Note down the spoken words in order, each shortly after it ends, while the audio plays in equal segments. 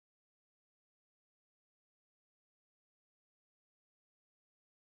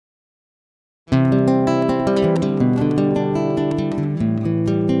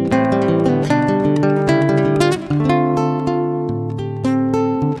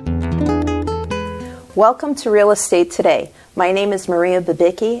Welcome to Real Estate Today. My name is Maria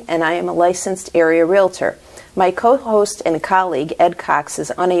Babicki, and I am a licensed area realtor. My co-host and colleague, Ed Cox,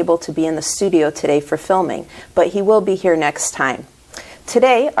 is unable to be in the studio today for filming, but he will be here next time.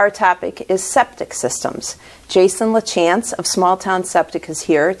 Today, our topic is septic systems. Jason LaChance of Town Septic is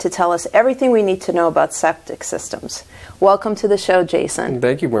here to tell us everything we need to know about septic systems. Welcome to the show, Jason.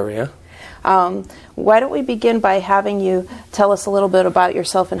 Thank you, Maria. Why don't we begin by having you tell us a little bit about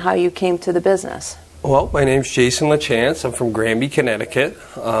yourself and how you came to the business? Well, my name's Jason LaChance. I'm from Granby, Connecticut.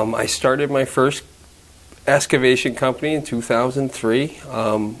 I started my first excavation company in 2003,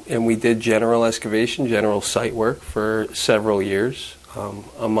 and we did general excavation, general site work for several years.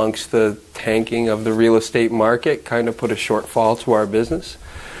 Amongst the tanking of the real estate market, kind of put a shortfall to our business.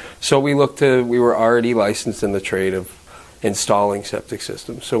 So we were already licensed in the trade of installing septic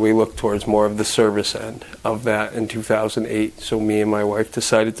systems. So we looked towards more of the service end of that in 2008. So me and my wife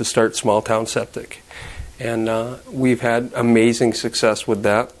decided to start Town Septic. And we've had amazing success with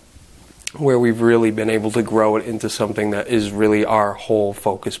that, where we've really been able to grow it into something that is really our whole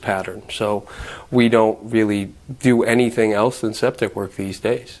focus pattern. So we don't really do anything else than septic work these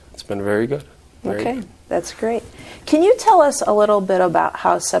days. It's been very good. Okay, that's great. Can you tell us a little bit about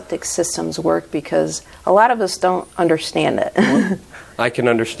how septic systems work? Because a lot of us don't understand it. Well, I can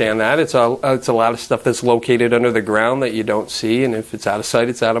understand that. It's a lot of stuff that's located under the ground that you don't see, and if it's out of sight,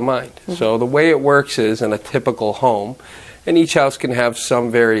 it's out of mind. Mm-hmm. So the way it works is, in a typical home, and each house can have some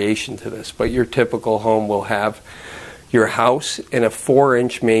variation to this, but your typical home will have your house and a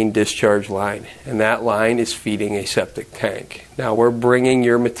 4-inch main discharge line, and that line is feeding a septic tank. Now we're bringing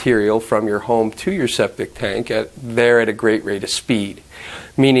your material from your home to your septic tank at a great rate of speed,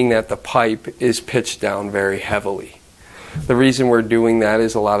 meaning that the pipe is pitched down very heavily. The reason we're doing that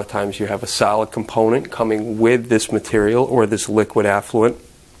is a lot of times you have a solid component coming with this material or this liquid affluent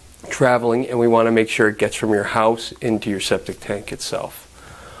traveling, and we want to make sure it gets from your house into your septic tank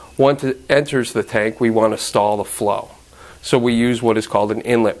itself. Once it enters the tank, we want to stall the flow. So we use what is called an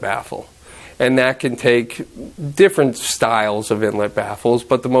inlet baffle. And that can take different styles of inlet baffles,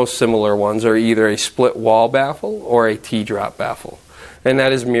 but the most similar ones are either a split wall baffle or a T-drop baffle. And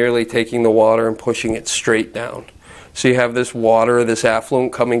that is merely taking the water and pushing it straight down. So you have this water, this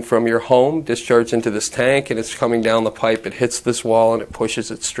affluent coming from your home, discharged into this tank, and it's coming down the pipe. It hits this wall and it pushes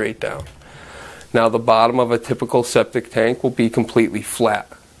it straight down. Now the bottom of a typical septic tank will be completely flat.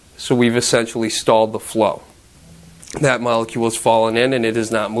 So we've essentially stalled the flow. That molecule has fallen in and it is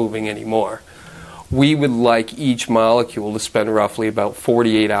not moving anymore. We would like each molecule to spend roughly about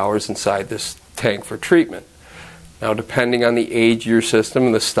 48 hours inside this tank for treatment. Now, depending on the age of your system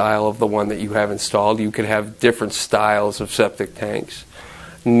and the style of the one that you have installed, you could have different styles of septic tanks.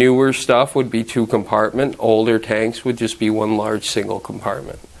 Newer stuff would be 2-compartment. Older tanks would just be one large single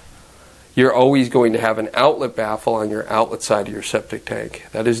compartment. You're always going to have an outlet baffle on your outlet side of your septic tank.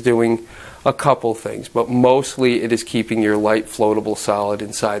 That is doing a couple things, but mostly it is keeping your light floatable solid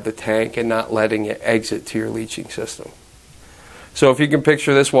inside the tank and not letting it exit to your leaching system. So if you can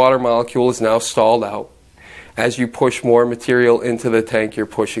picture, this water molecule is now stalled out. As you push more material into the tank, you're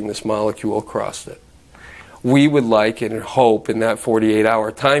pushing this molecule across it. We would like and hope in that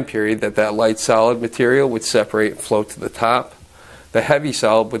 48-hour time period that light solid material would separate and float to the top. The heavy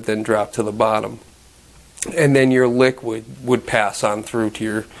solid would then drop to the bottom. And then your liquid would pass on through to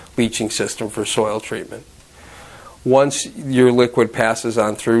your leaching system for soil treatment. Once your liquid passes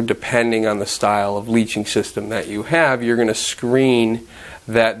on through, depending on the style of leaching system that you have, you're going to screen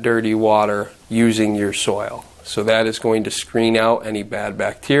that dirty water using your soil. So that is going to screen out any bad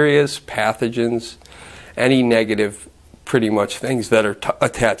bacteria, pathogens, any negative pretty much things that are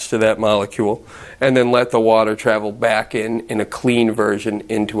attached to that molecule, and then let the water travel back in a clean version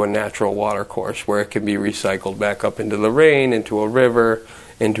into a natural water course where it can be recycled back up into the rain, into a river,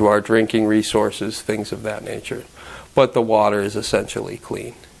 into our drinking resources, things of that nature. But the water is essentially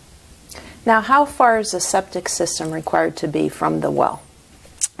clean. Now, how far is the septic system required to be from the well?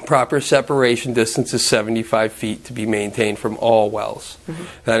 Proper separation distance is 75 feet to be maintained from all wells. Mm-hmm.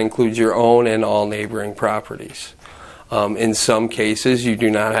 That includes your own and all neighboring properties. In some cases, you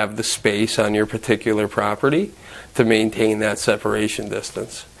do not have the space on your particular property to maintain that separation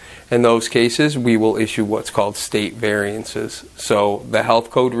distance. In those cases, we will issue what's called state variances. So the health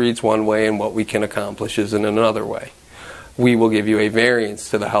code reads one way and what we can accomplish is in another way. We will give you a variance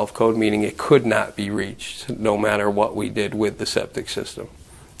to the health code, meaning it could not be reached no matter what we did with the septic system.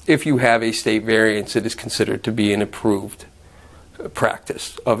 If you have a state variance, it is considered to be an approved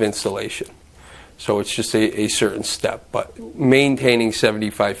practice of installation. So it's just a certain step, but maintaining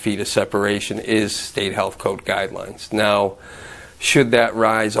 75 feet of separation is state health code guidelines. Now, Should that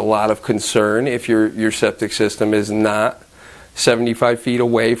rise a lot of concern if your septic system is not 75 feet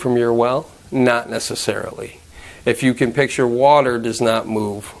away from your well? Not necessarily. If you can picture, water does not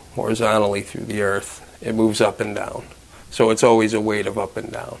move horizontally through the earth. It moves up and down. So it's always a weight of up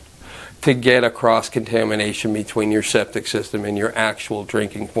and down. To get a cross-contamination between your septic system and your actual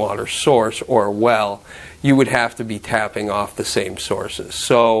drinking water source or well, you would have to be tapping off the same sources.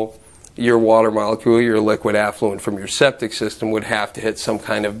 So your water molecule, your liquid affluent from your septic system would have to hit some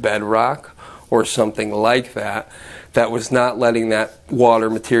kind of bedrock or something like that that was not letting that water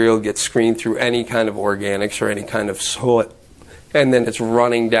material get screened through any kind of organics or any kind of soil, and then it's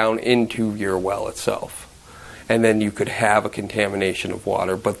running down into your well itself. And then you could have a contamination of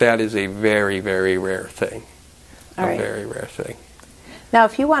water, but that is a very, very rare thing. All right. Very rare thing. Now,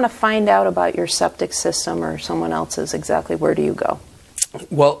 if you want to find out about your septic system or someone else's, exactly where do you go?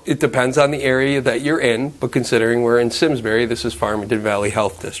 Well, it depends on the area that you're in, but considering we're in Simsbury, this is Farmington Valley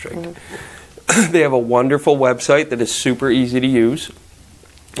Health District. Mm-hmm. They have a wonderful website that is super easy to use.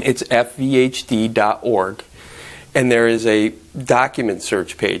 It's fvhd.org, and there is a document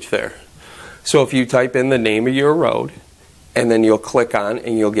search page there. So if you type in the name of your road, and then you'll click on,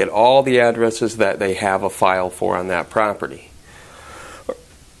 and you'll get all the addresses that they have a file for on that property.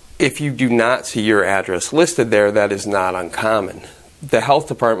 If you do not see your address listed there, that is not uncommon. The health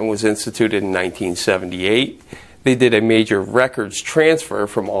department was instituted in 1978. They did a major records transfer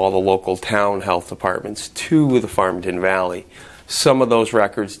from all the local town health departments to the Farmington Valley. Some of those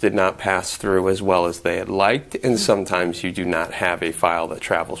records did not pass through as well as they had liked, and sometimes you do not have a file that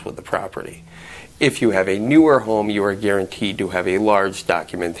travels with the property. If you have a newer home, you are guaranteed to have a large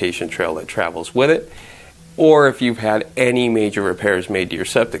documentation trail that travels with it, or if you've had any major repairs made to your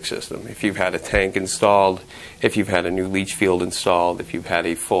septic system. If you've had a tank installed, if you've had a new leach field installed, if you've had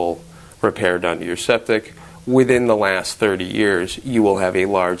a full repair done to your septic, within the last 30 years, you will have a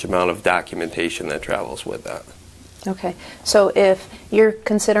large amount of documentation that travels with that. Okay, so if you're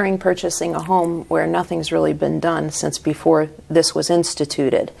considering purchasing a home where nothing's really been done since before this was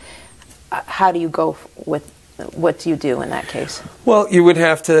instituted, how do you go with, what do you do in that case? Well, you would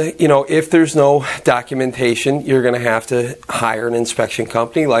have to, if there's no documentation, you're going to have to hire an inspection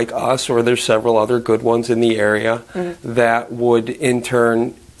company like us, or there's several other good ones in the area that would in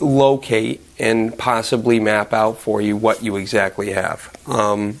turn locate and possibly map out for you what you exactly have.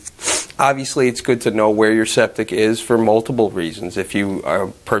 Obviously, it's good to know where your septic is for multiple reasons. If you are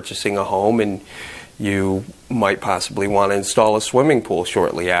purchasing a home and you might possibly want to install a swimming pool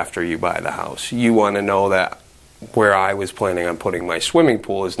shortly after you buy the house, you want to know that where I was planning on putting my swimming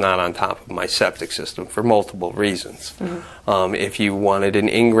pool is not on top of my septic system for multiple reasons. If you wanted an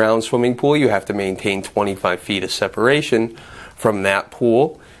in-ground swimming pool, you have to maintain 25 feet of separation from that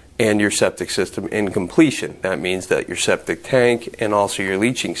pool and your septic system in completion. That means that your septic tank and also your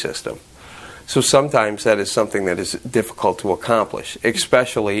leaching system. So sometimes that is something that is difficult to accomplish,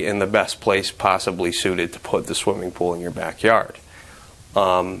 especially in the best place possibly suited to put the swimming pool in your backyard.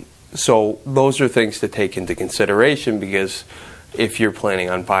 So those are things to take into consideration, because if you're planning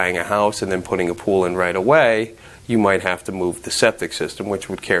on buying a house and then putting a pool in right away, you might have to move the septic system, which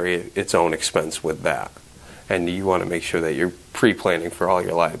would carry its own expense with that. And you want to make sure that you're pre-planning for all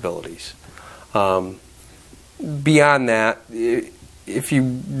your liabilities. Beyond that, if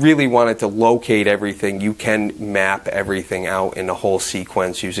you really wanted to locate everything, you can map everything out in a whole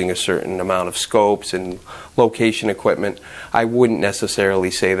sequence using a certain amount of scopes and location equipment. I wouldn't necessarily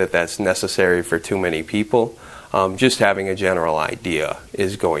say that that's necessary for too many people. Just having a general idea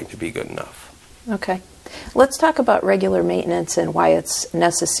is going to be good enough. Okay. Let's talk about regular maintenance and why it's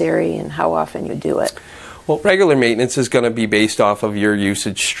necessary and how often you do it. Well, regular maintenance is going to be based off of your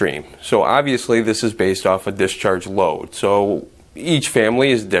usage stream. So obviously this is based off a discharge load. So each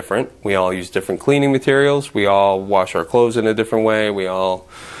family is different. We all use different cleaning materials. We all wash our clothes in a different way. We all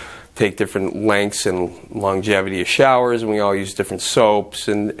take different lengths and longevity of showers, and we all use different soaps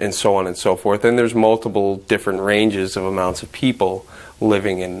and so on and so forth. And there's multiple different ranges of amounts of people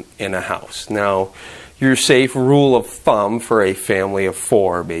living in a house. Now, your safe rule of thumb for a family of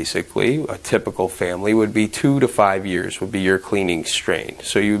 4, basically, a typical family, would be 2 to 5 years would be your cleaning strain.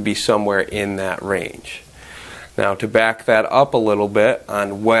 So you would be somewhere in that range. Now, to back that up a little bit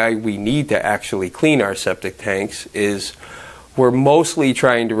on why we need to actually clean our septic tanks is we're mostly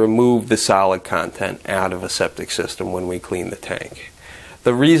trying to remove the solid content out of a septic system when we clean the tank.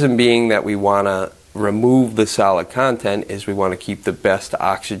 The reason being that we want to remove the solid content is we want to keep the best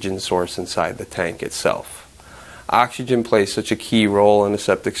oxygen source inside the tank itself. Oxygen plays such a key role in a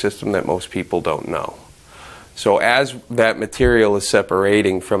septic system that most people don't know. So as that material is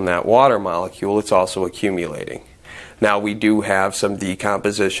separating from that water molecule, it's also accumulating. Now, we do have some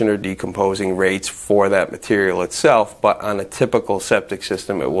decomposition or decomposing rates for that material itself, but on a typical septic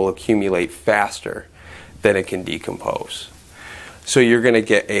system, it will accumulate faster than it can decompose. So you're going to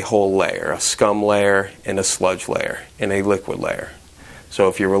get a whole layer, a scum layer and a sludge layer and a liquid layer. So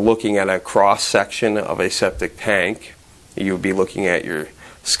if you were looking at a cross section of a septic tank, you would be looking at your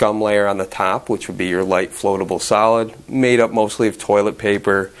scum layer on the top, which would be your light floatable solid, made up mostly of toilet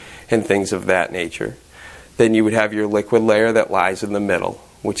paper and things of that nature. Then you would have your liquid layer that lies in the middle,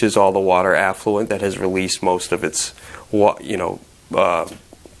 which is all the water affluent that has released most of its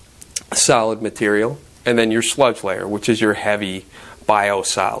solid material. And then your sludge layer, which is your heavy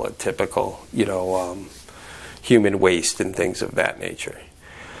biosolid, typical human waste and things of that nature.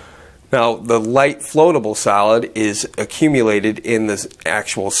 Now, the light floatable solid is accumulated in the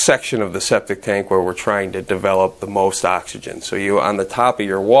actual section of the septic tank where we're trying to develop the most oxygen. So on the top of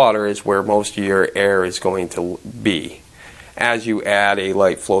your water is where most of your air is going to be. As you add a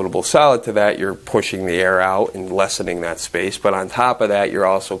light floatable solid to that, you're pushing the air out and lessening that space. But on top of that, you're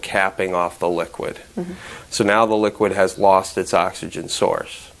also capping off the liquid. Mm-hmm. So now the liquid has lost its oxygen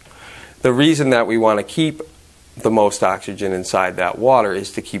source. The reason that we want to keep the most oxygen inside that water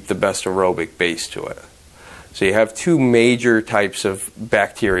is to keep the best aerobic base to it. So you have two major types of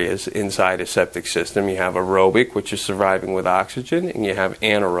bacteria inside a septic system. You have aerobic, which is surviving with oxygen, and you have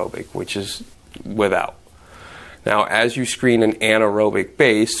anaerobic, which is without. Now, as you screen an anaerobic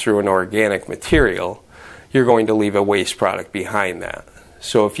base through an organic material, you're going to leave a waste product behind that.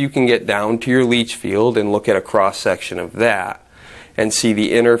 So if you can get down to your leach field and look at a cross-section of that and see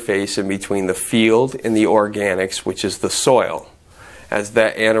the interface in between the field and the organics, which is the soil, as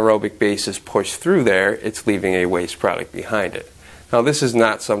that anaerobic base is pushed through there, it's leaving a waste product behind it. Now, this is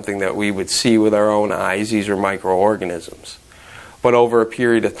not something that we would see with our own eyes. These are microorganisms. But over a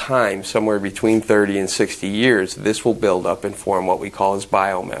period of time, somewhere between 30 and 60 years, this will build up and form what we call as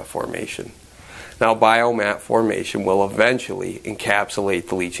biomat formation. Now, biomat formation will eventually encapsulate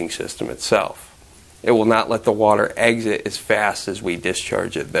the leaching system itself. It will not let the water exit as fast as we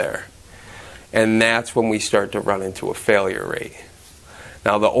discharge it there. And that's when we start to run into a failure rate.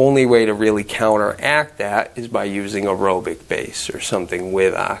 Now, the only way to really counteract that is by using aerobic base or something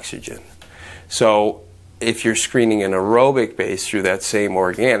with oxygen. So if you're screening an aerobic base through that same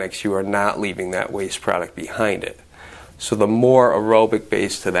organics, you are not leaving that waste product behind it. So the more aerobic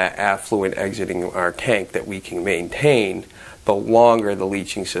base to that affluent exiting our tank that we can maintain, the longer the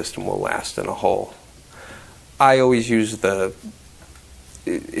leaching system will last in a whole. I always use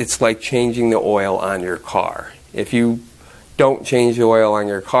it's like changing the oil on your car. If you don't change the oil on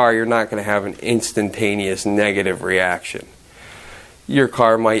your car, you're not going to have an instantaneous negative reaction. Your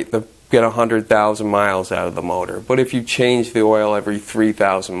car might get 100,000 miles out of the motor, but if you change the oil every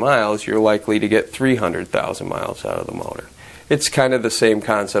 3,000 miles, you're likely to get 300,000 miles out of the motor. It's kind of the same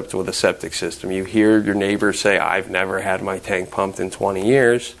concept with a septic system. You hear your neighbors say, "I've never had my tank pumped in 20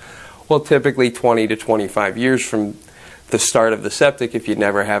 years. Well, typically 20 to 25 years from the start of the septic, if you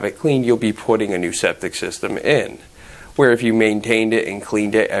never have it cleaned, you'll be putting a new septic system in. Where if you maintained it and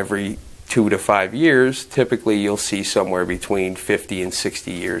cleaned it every 2 to 5 years, typically you'll see somewhere between 50 and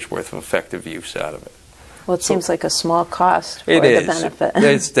 60 years worth of effective use out of it. Well, it seems like a small cost for the benefit.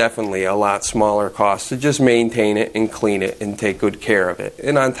 It's definitely a lot smaller cost to just maintain it and clean it and take good care of it.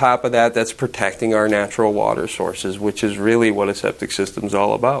 And on top of that, that's protecting our natural water sources, which is really what a septic system is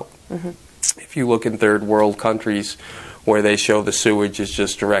all about. Mm-hmm. If you look in third world countries where they show the sewage is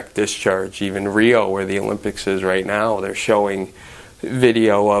just direct discharge, even Rio, where the Olympics is right now, they're showing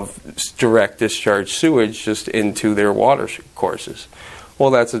video of direct discharge sewage just into their water courses. Well,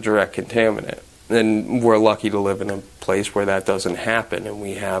 that's a direct contaminant. And we're lucky to live in a place where that doesn't happen, and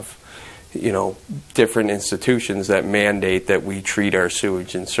we have, different institutions that mandate that we treat our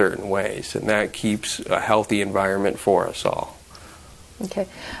sewage in certain ways, and that keeps a healthy environment for us all. Okay.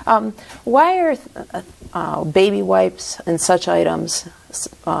 Why are baby wipes and such items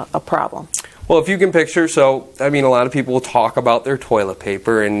a problem? Well, if you can picture, a lot of people will talk about their toilet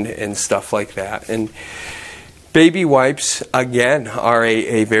paper and stuff like that. And baby wipes, again, are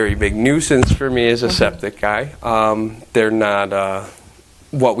a very big nuisance for me as a septic guy. They're not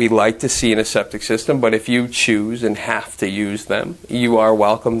what we like to see in a septic system, but if you choose and have to use them, you are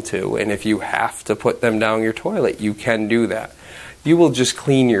welcome to. And if you have to put them down your toilet, you can do that. You will just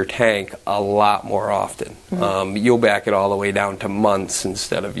clean your tank a lot more often. Mm-hmm. You'll back it all the way down to months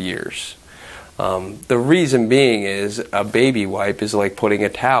instead of years. The reason being is a baby wipe is like putting a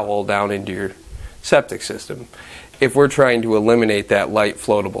towel down into your septic system. if we're trying to eliminate that light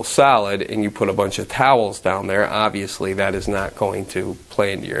floatable solid and you put a bunch of towels down there, obviously that is not going to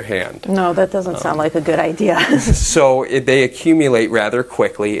play into your hand. No, that doesn't sound like a good idea. So they accumulate rather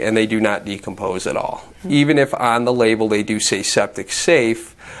quickly and they do not decompose at all. Even if on the label they do say septic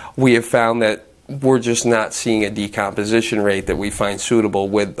safe, we have found that we're just not seeing a decomposition rate that we find suitable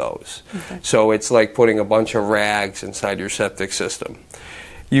with those. Okay. So it's like putting a bunch of rags inside your septic system.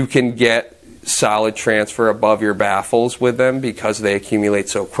 You can get solid transfer above your baffles with them because they accumulate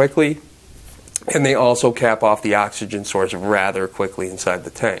so quickly, and they also cap off the oxygen source rather quickly inside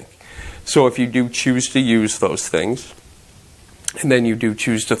the tank. So if you do choose to use those things, and then you do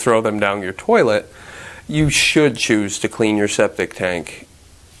choose to throw them down your toilet, you should choose to clean your septic tank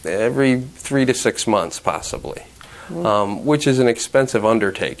every 3 to 6 months possibly, which is an expensive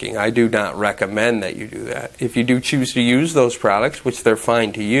undertaking. I do not recommend that you do that. If you do choose to use those products, which they're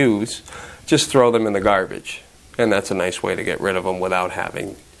fine to use, just throw them in the garbage, and that's a nice way to get rid of them without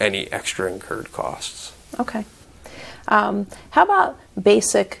having any extra incurred costs. Okay. How about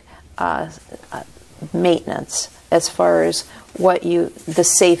basic maintenance as far as the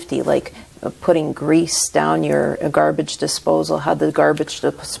safety, like putting grease down your garbage disposal, how the garbage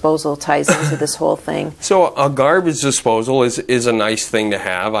disposal ties into this whole thing? So a garbage disposal is a nice thing to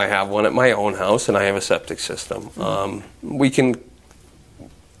have. I have one at my own house, and I have a septic system.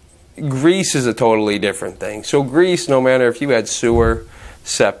 Grease is a totally different thing. So grease, no matter if you had sewer,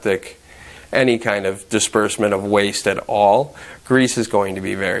 septic, any kind of disbursement of waste at all, grease is going to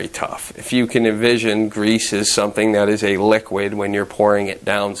be very tough. If you can envision, grease is something that is a liquid when you're pouring it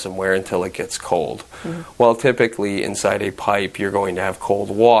down somewhere until it gets cold. Well, typically inside a pipe you're going to have cold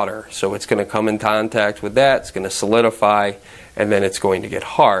water, so it's going to come in contact with that, it's going to solidify, and then it's going to get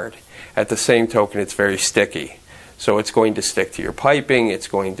hard. At the same token, it's very sticky. So it's going to stick to your piping, it's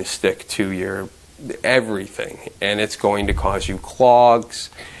going to stick to your everything, and it's going to cause you clogs,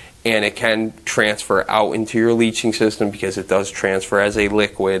 and it can transfer out into your leaching system because it does transfer as a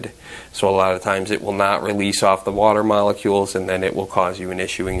liquid. So a lot of times it will not release off the water molecules, and then it will cause you an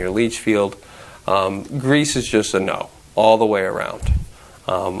issue in your leach field. Grease is just a no, all the way around.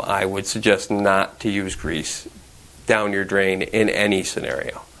 I would suggest not to use grease down your drain in any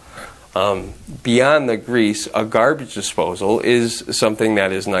scenario. Beyond the grease, a garbage disposal is something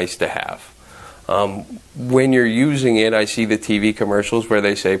that is nice to have. When you're using it, I see the TV commercials where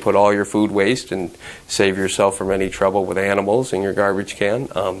they say put all your food waste and save yourself from any trouble with animals in your garbage can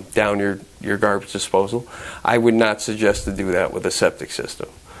down your garbage disposal. I would not suggest to do that with a septic system.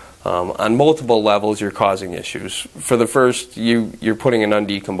 On multiple levels, you're causing issues. For the first, you're putting an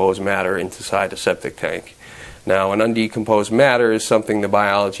undecomposed matter inside a septic tank. Now, an undecomposed matter is something the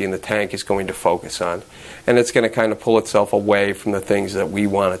biology in the tank is going to focus on, and it's going to kind of pull itself away from the things that we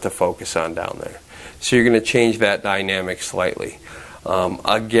want it to focus on down there. So you're going to change that dynamic slightly.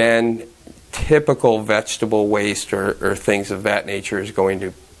 Again, typical vegetable waste or things of that nature is going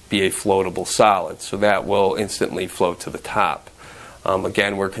to be a floatable solid, so that will instantly float to the top.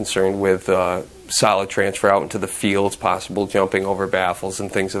 Again, we're concerned with solid transfer out into the fields, possible jumping over baffles and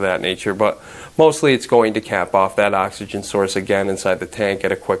things of that nature, but mostly it's going to cap off that oxygen source again inside the tank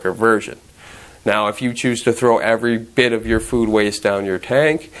at a quicker version. Now, if you choose to throw every bit of your food waste down your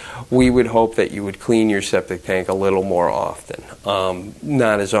tank, we would hope that you would clean your septic tank a little more often.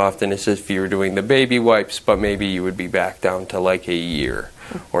 Not as often as if you were doing the baby wipes, but maybe you would be back down to like a year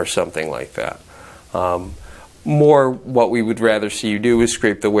or something like that. More what we would rather see you do is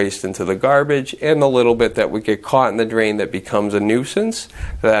scrape the waste into the garbage, and the little bit that would get caught in the drain that becomes a nuisance,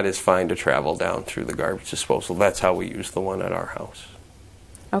 that is fine to travel down through the garbage disposal. That's how we use the one at our house.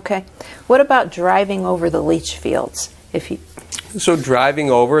 Okay. What about driving over the leach fields? So driving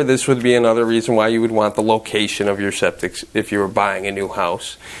over, this would be another reason why you would want the location of your septic if you were buying a new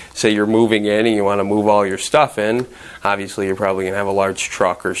house. Say you're moving in and you want to move all your stuff in, obviously you're probably going to have a large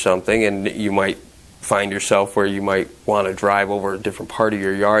truck or something, and you might find yourself where you might want to drive over a different part of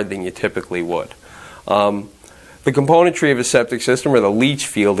your yard than you typically would. The componentry of a septic system, or the leach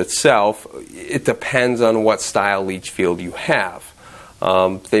field itself, it depends on what style leach field you have.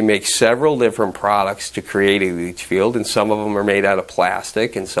 They make several different products to create a leach field, and some of them are made out of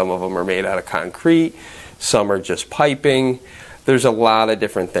plastic, and some of them are made out of concrete, some are just piping. There's a lot of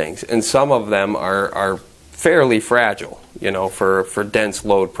different things, and some of them are fairly fragile, for dense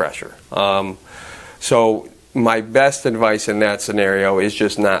load pressure. So my best advice in that scenario is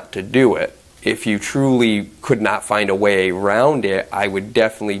just not to do it. If you truly could not find a way around it, I would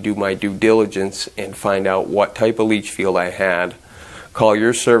definitely do my due diligence and find out what type of leach field I had, call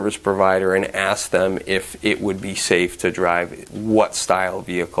your service provider and ask them if it would be safe to drive, what style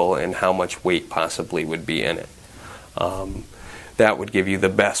vehicle, and how much weight possibly would be in it. That would give you the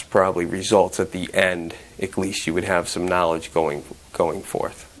best probably results at the end. At least you would have some knowledge going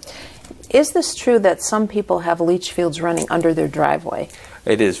forth. Is this true that some people have leach fields running under their driveway?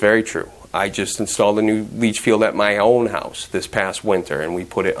 It is very true. I just installed a new leach field at my own house this past winter, and we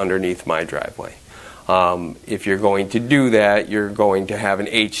put it underneath my driveway. If you're going to do that, you're going to have an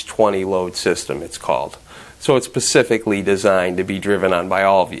H20 load system, it's called. So it's specifically designed to be driven on by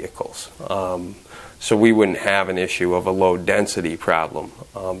all vehicles. So we wouldn't have an issue of a low density problem.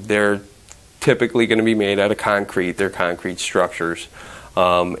 They're typically going to be made out of concrete. They're concrete structures.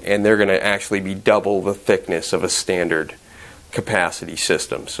 And they're going to actually be double the thickness of a standard capacity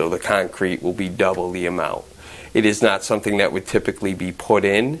system. So the concrete will be double the amount. It is not something that would typically be put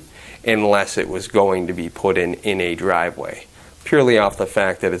in unless it was going to be put in a driveway, purely off the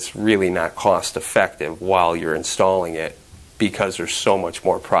fact that it's really not cost effective while you're installing it because there's so much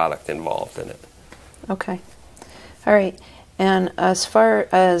more product involved in it. Okay. All right. And as far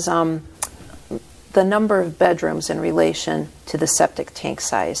as the number of bedrooms in relation to the septic tank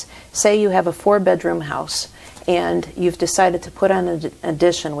size, say you have a 4-bedroom house and you've decided to put on an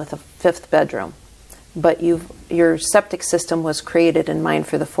addition with a 5th bedroom, but your septic system was created in mind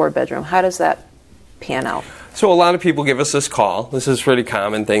for the 4-bedroom. How does that pan out? So a lot of people give us this call. This is a pretty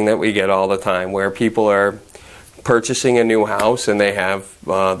common thing that we get all the time, where people are purchasing a new house and they have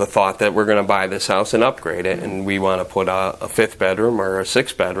the thought that we're going to buy this house and upgrade it, and we want to put a 5th bedroom or a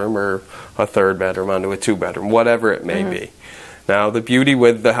 6th bedroom or a 3rd bedroom onto a 2-bedroom, whatever it may be. Now, the beauty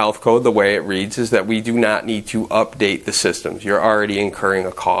with the health code, the way it reads, is that we do not need to update the systems. You're already incurring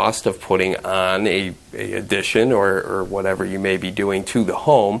a cost of putting on a addition or whatever you may be doing to the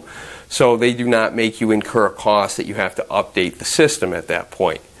home, so they do not make you incur a cost that you have to update the system at that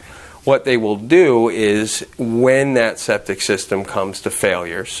point. What they will do is, when that septic system comes to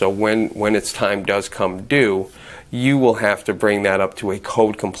failure, so when its time does come due, you will have to bring that up to a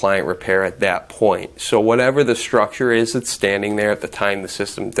code compliant repair at that point. So whatever the structure is that's standing there at the time the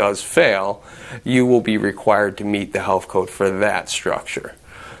system does fail, you will be required to meet the health code for that structure.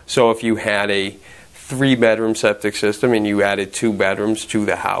 So if you had a 3-bedroom septic system and you added 2 bedrooms to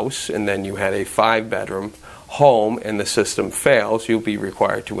the house, and then you had a 5-bedroom home and the system fails, you'll be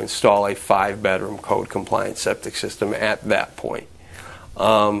required to install a 5-bedroom code compliant septic system at that point.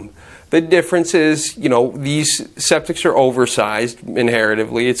 The difference is, these septics are oversized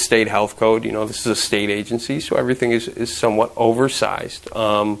inheritively. It's state health code. This is a state agency, so everything is somewhat oversized.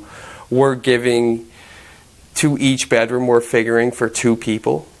 We're giving to each bedroom, we're figuring for 2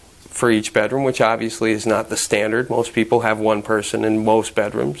 people for each bedroom, which obviously is not the standard. Most people have 1 person in most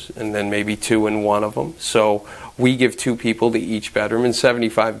bedrooms, and then maybe 2 in one of them. So we give 2 people to each bedroom and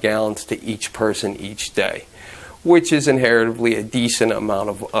 75 gallons to each person each day, which is inheritively a decent amount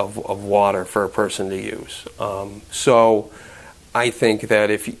of water for a person to use. So I think that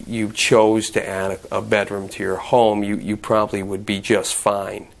if you chose to add a bedroom to your home, you probably would be just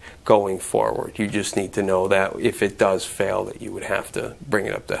fine going forward. You just need to know that if it does fail, that you would have to bring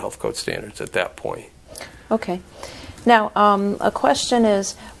it up to health code standards at that point. Okay. Now, a question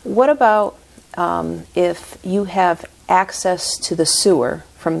is, what about if you have access to the sewer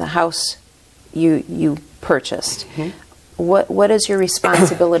from the house you purchased? What is your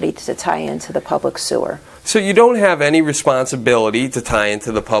responsibility to tie into the public sewer? So you don't have any responsibility to tie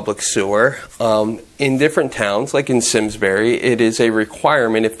into the public sewer. In different towns, like in Simsbury, it is a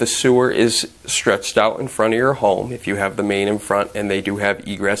requirement if the sewer is stretched out in front of your home, if you have the main in front and they do have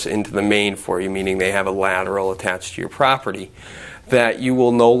egress into the main for you, meaning they have a lateral attached to your property, that you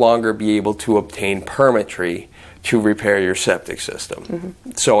will no longer be able to obtain permitry to repair your septic system.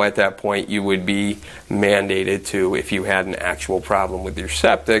 So at that point, you would be mandated to, if you had an actual problem with your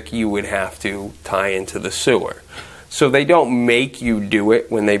septic, you would have to tie into the sewer. So they don't make you do it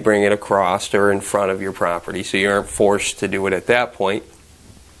when they bring it across or in front of your property, so you aren't forced to do it at that point.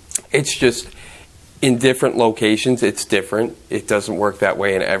 It's just, in different locations, it's different. It doesn't work that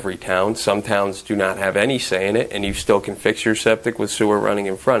way in every town. Some towns do not have any say in it, and you still can fix your septic with sewer running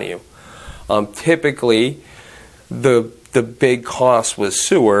in front of you. Typically, the big cost with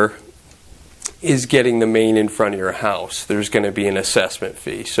sewer is getting the main in front of your house. There's going to be an assessment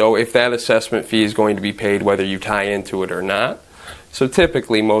fee. So if that assessment fee is going to be paid whether you tie into it or not, so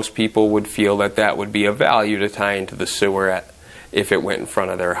typically most people would feel that that would be a value to tie into the sewer if it went in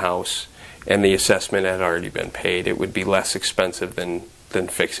front of their house and the assessment had already been paid. It would be less expensive than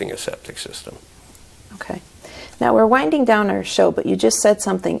fixing a septic system. Okay. Now we're winding down our show, but you just said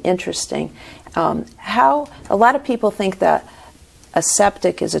something interesting. How a lot of people think that a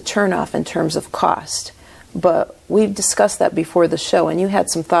septic is a turnoff in terms of cost, but we've discussed that before the show, and you had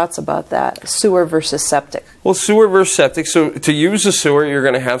some thoughts about that, sewer versus septic. Well, sewer versus septic, so to use the sewer, you're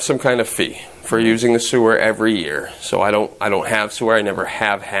going to have some kind of fee for using the sewer every year. So I don't have sewer, I never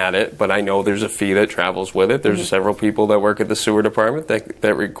have had it, but I know there's a fee that travels with it. There's several people that work at the sewer department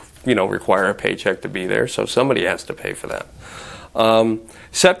that require a paycheck to be there, so somebody has to pay for that.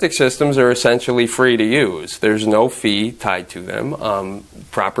 Septic systems are essentially free to use. There's no fee tied to them.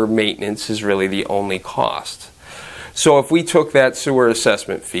 Proper maintenance is really the only cost. So if we took that sewer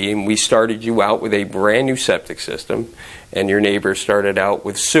assessment fee and we started you out with a brand new septic system, and your neighbor started out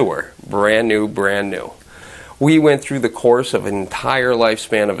with sewer, brand new, we went through the course of an entire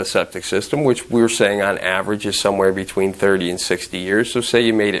lifespan of a septic system, which we're saying on average is somewhere between 30 and 60 years. So say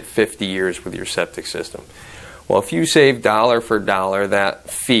you made it 50 years with your septic system. Well, if you save dollar for dollar that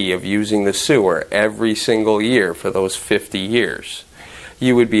fee of using the sewer every single year for those 50 years,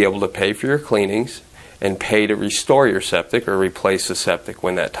 you would be able to pay for your cleanings and pay to restore your septic or replace the septic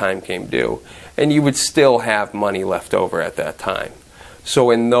when that time came due. And you would still have money left over at that time.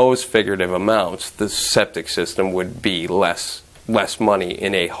 So in those figurative amounts, the septic system would be less money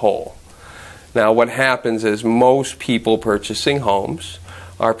in a hole. Now what happens is most people purchasing homes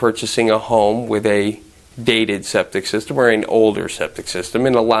are purchasing a home with a dated septic system or an older septic system.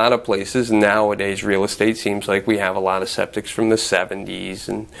 In a lot of places nowadays, real estate seems like we have a lot of septics from the 70s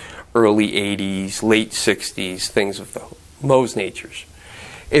and early 80s, late 60s, things of those natures.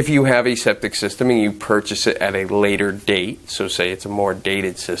 If you have a septic system and you purchase it at a later date, so say it's a more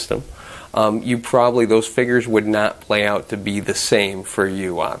dated system, those figures would not play out to be the same for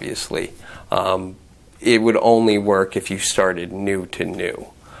you, obviously. It would only work if you started new to new.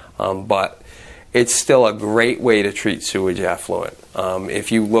 But it's still a great way to treat sewage effluent.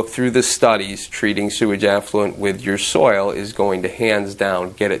 If you look through the studies, treating sewage effluent with your soil is going to hands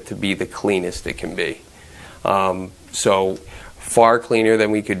down get it to be the cleanest it can be. So far cleaner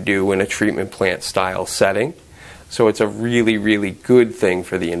than we could do in a treatment plant style setting. So it's a really, really good thing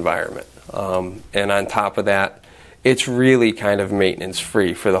for the environment. And on top of that, it's really kind of maintenance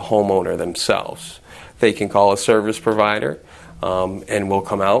free for the homeowner themselves. They can call a service provider. And we'll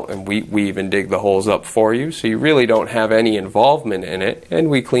come out and we even dig the holes up for you, so you really don't have any involvement in it, and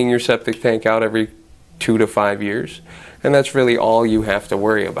we clean your septic tank out every 2 to 5 years, and that's really all you have to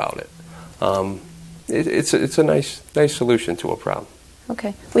worry about it. It's a nice solution to a problem.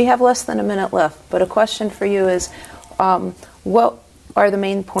 Okay, we have less than a minute left, but a question for you is, what are the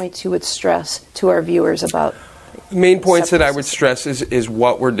main points you would stress to our viewers about? Main points that I would stress is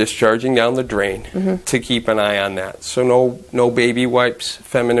what we're discharging down the drain, to keep an eye on that. So no baby wipes,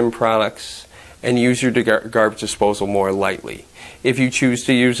 feminine products, and use your garbage disposal more lightly. If you choose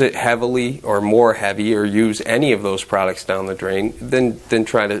to use it heavily or more heavy, or use any of those products down the drain, then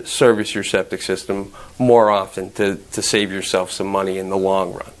try to service your septic system more often to save yourself some money in the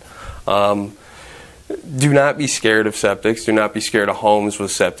long run. Do not be scared of septics. Do not be scared of homes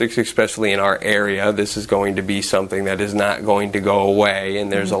with septics, especially in our area. This is going to be something that is not going to go away,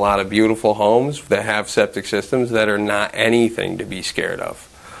 and there's a lot of beautiful homes that have septic systems that are not anything to be scared of.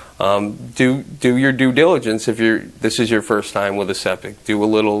 Do your due diligence if this is your first time with a septic. Do a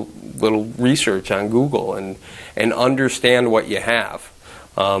little research on Google and understand what you have.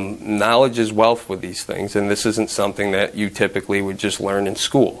 Knowledge is wealth with these things, and this isn't something that you typically would just learn in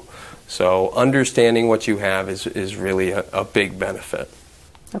school. So understanding what you have is really a big benefit.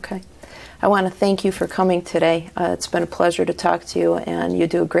 Okay. I want to thank you for coming today. It's been a pleasure to talk to you, and you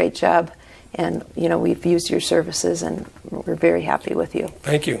do a great job. And, we've used your services, and we're very happy with you.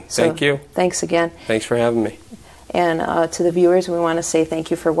 Thank you. So, thank you. Thanks again. Thanks for having me. And to the viewers, we want to say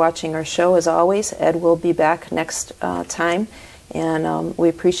thank you for watching our show. As always, Ed will be back next time, and we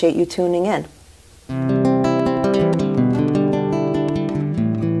appreciate you tuning in.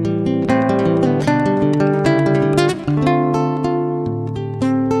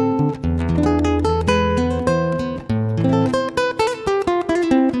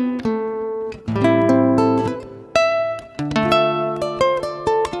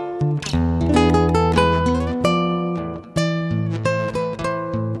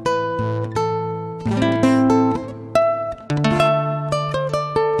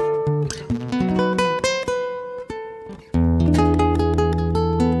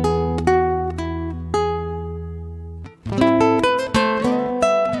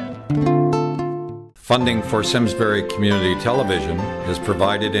 Funding for Simsbury Community Television is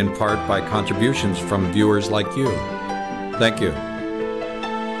provided in part by contributions from viewers like you. Thank you.